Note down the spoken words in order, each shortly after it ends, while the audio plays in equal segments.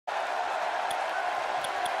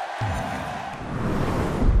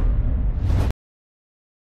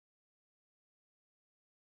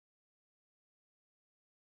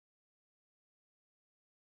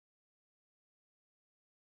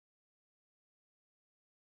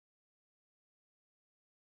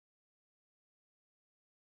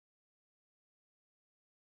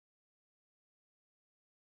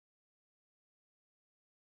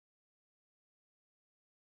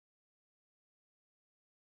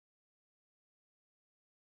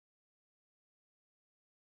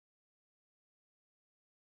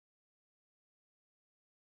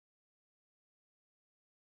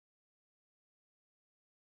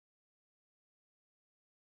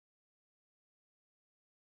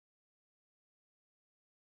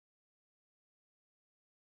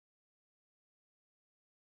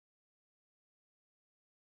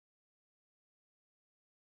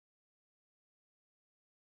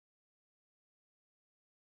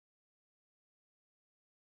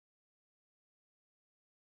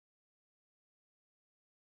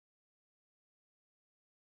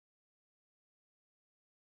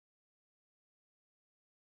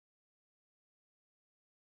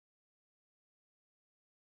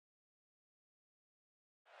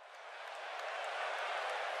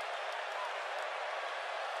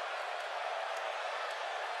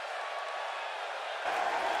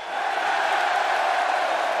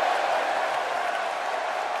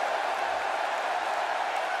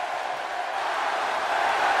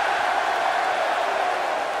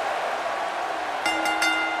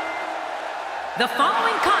The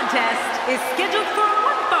following contest is scheduled for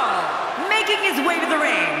one fall. Making his way to the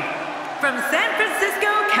ring, from San Francisco,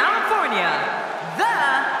 California, the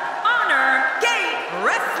Honor Gate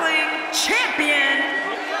Wrestling Champion,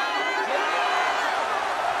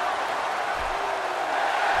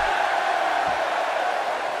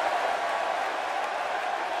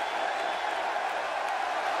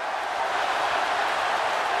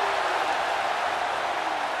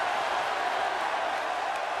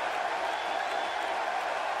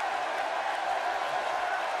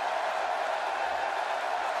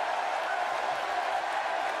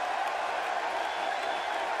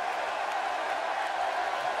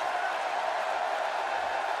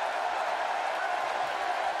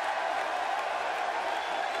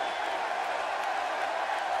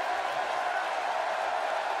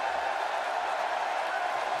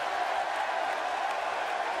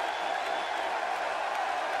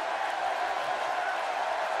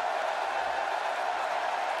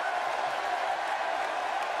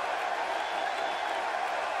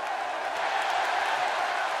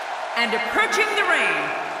 and approaching the ring,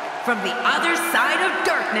 from the other side of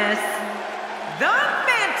darkness, the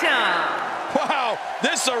Phantom. Wow,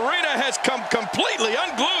 this arena has come completely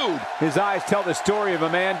unglued. His eyes tell the story of a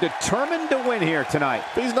man determined to win here tonight.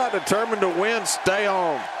 If he's not determined to win, stay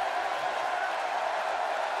home.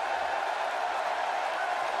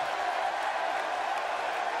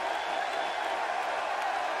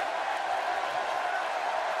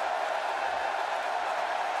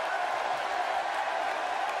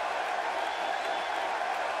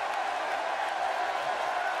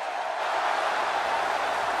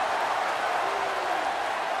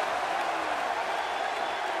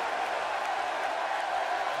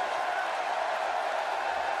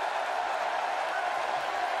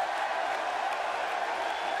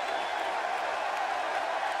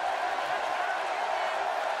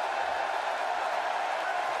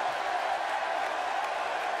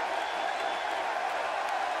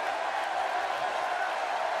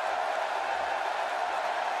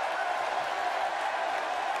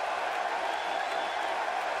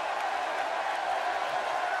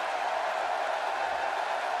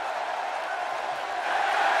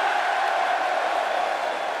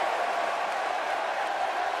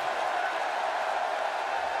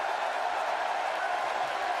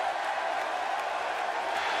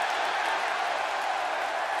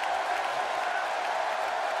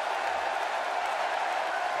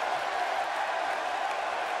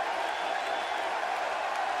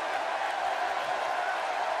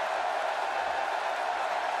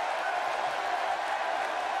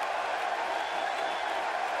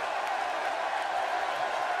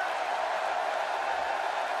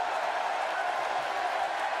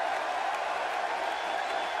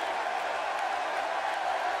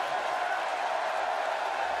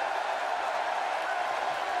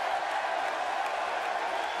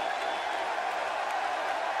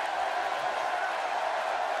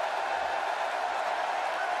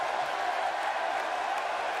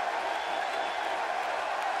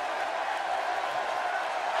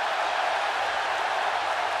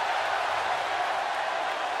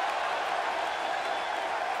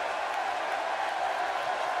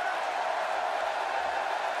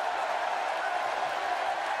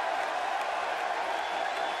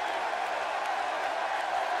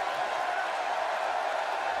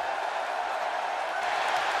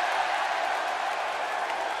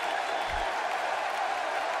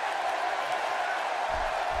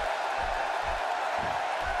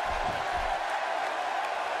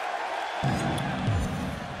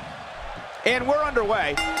 And we're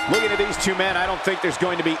underway. Looking at these two men, I don't think there's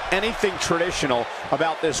going to be anything traditional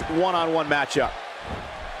about this one-on-one matchup.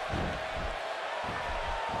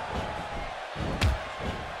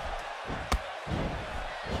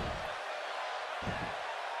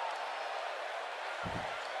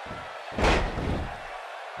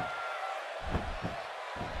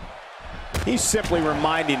 He's simply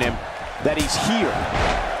reminding him that he's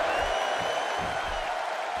here.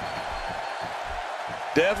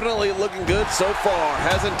 Definitely looking good so far.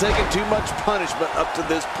 Hasn't taken too much punishment up to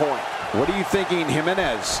this point. What are you thinking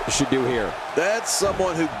Jimenez should do here? That's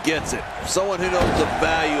someone who gets it. Someone who knows the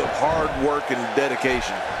value of hard work and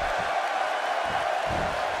dedication.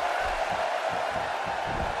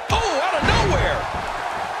 Oh, out of nowhere!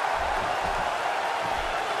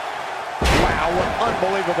 Wow, what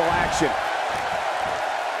unbelievable action.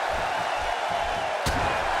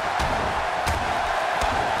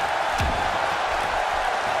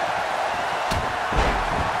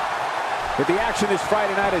 If the action this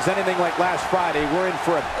Friday night is anything like last Friday, we're in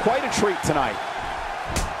for quite a treat tonight.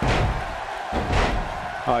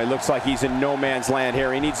 Oh, it looks like he's in no man's land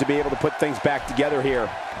here. He needs to be able to put things back together here.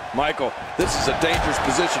 Michael, this is a dangerous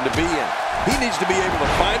position to be in. He needs to be able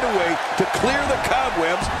to find a way to clear the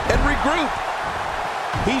cobwebs and regroup.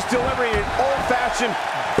 He's delivering an old-fashioned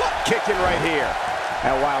butt kicking right here.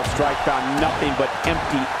 That wild strike found nothing but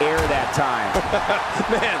empty air that time.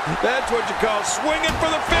 Man, that's what you call swinging for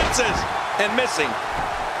the fences and missing.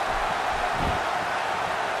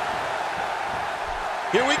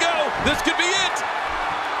 Here we go. This could be it.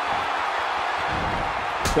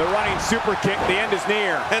 The running super kick. The end is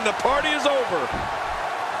near. And the party is over.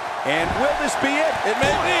 And will this be it? It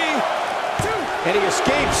may be. And he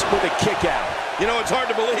escapes with a kick out. You know, it's hard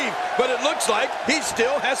to believe, but it looks like he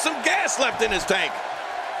still has some gas left in his tank.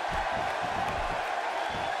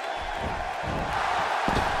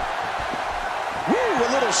 Woo, a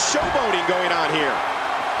little showboating going on here.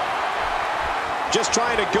 Just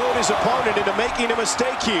trying to goad his opponent into making a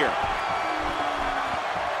mistake here.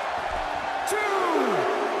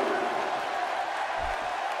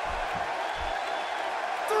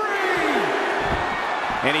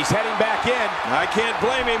 And he's heading back in. I can't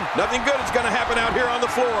blame him. Nothing good is going to happen out here on the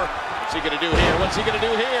floor. What's he going to do here? What's he going to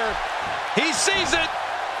do here? He sees it.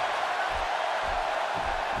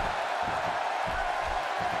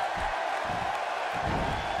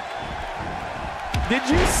 Did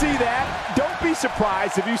you see that? Don't be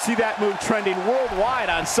surprised if you see that move trending worldwide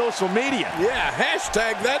on social media. Yeah,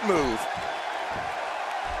 hashtag that move.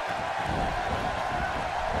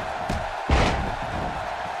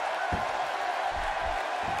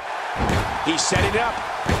 He's setting it up.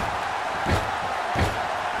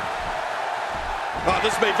 Oh,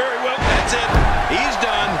 this may very well, that's it. He's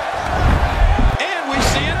done. And we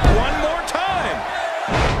see it one more time.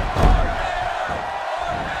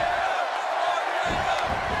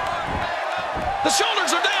 The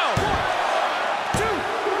shoulders are down. 1, 2,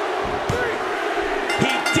 3.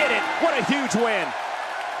 He did it. What a huge win.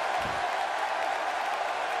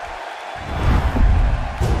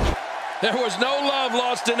 There was no love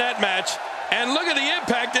lost in that match. And look at the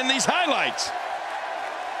impact in these highlights.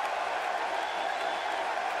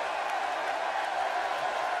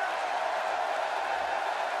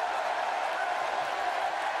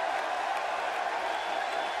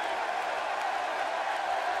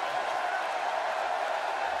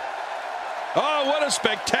 Oh, what a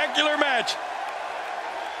spectacular match.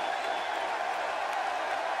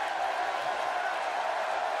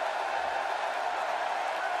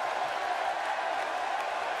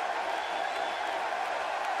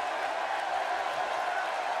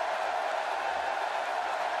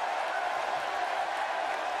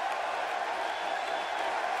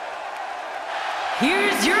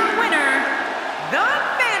 Here's your winner, the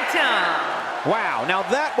Phantom. Wow, now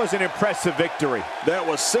that was an impressive victory. That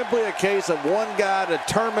was simply a case of one guy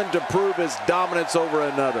determined to prove his dominance over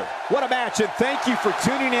another. What a match, and thank you for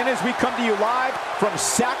tuning in as we come to you live from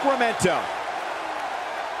Sacramento.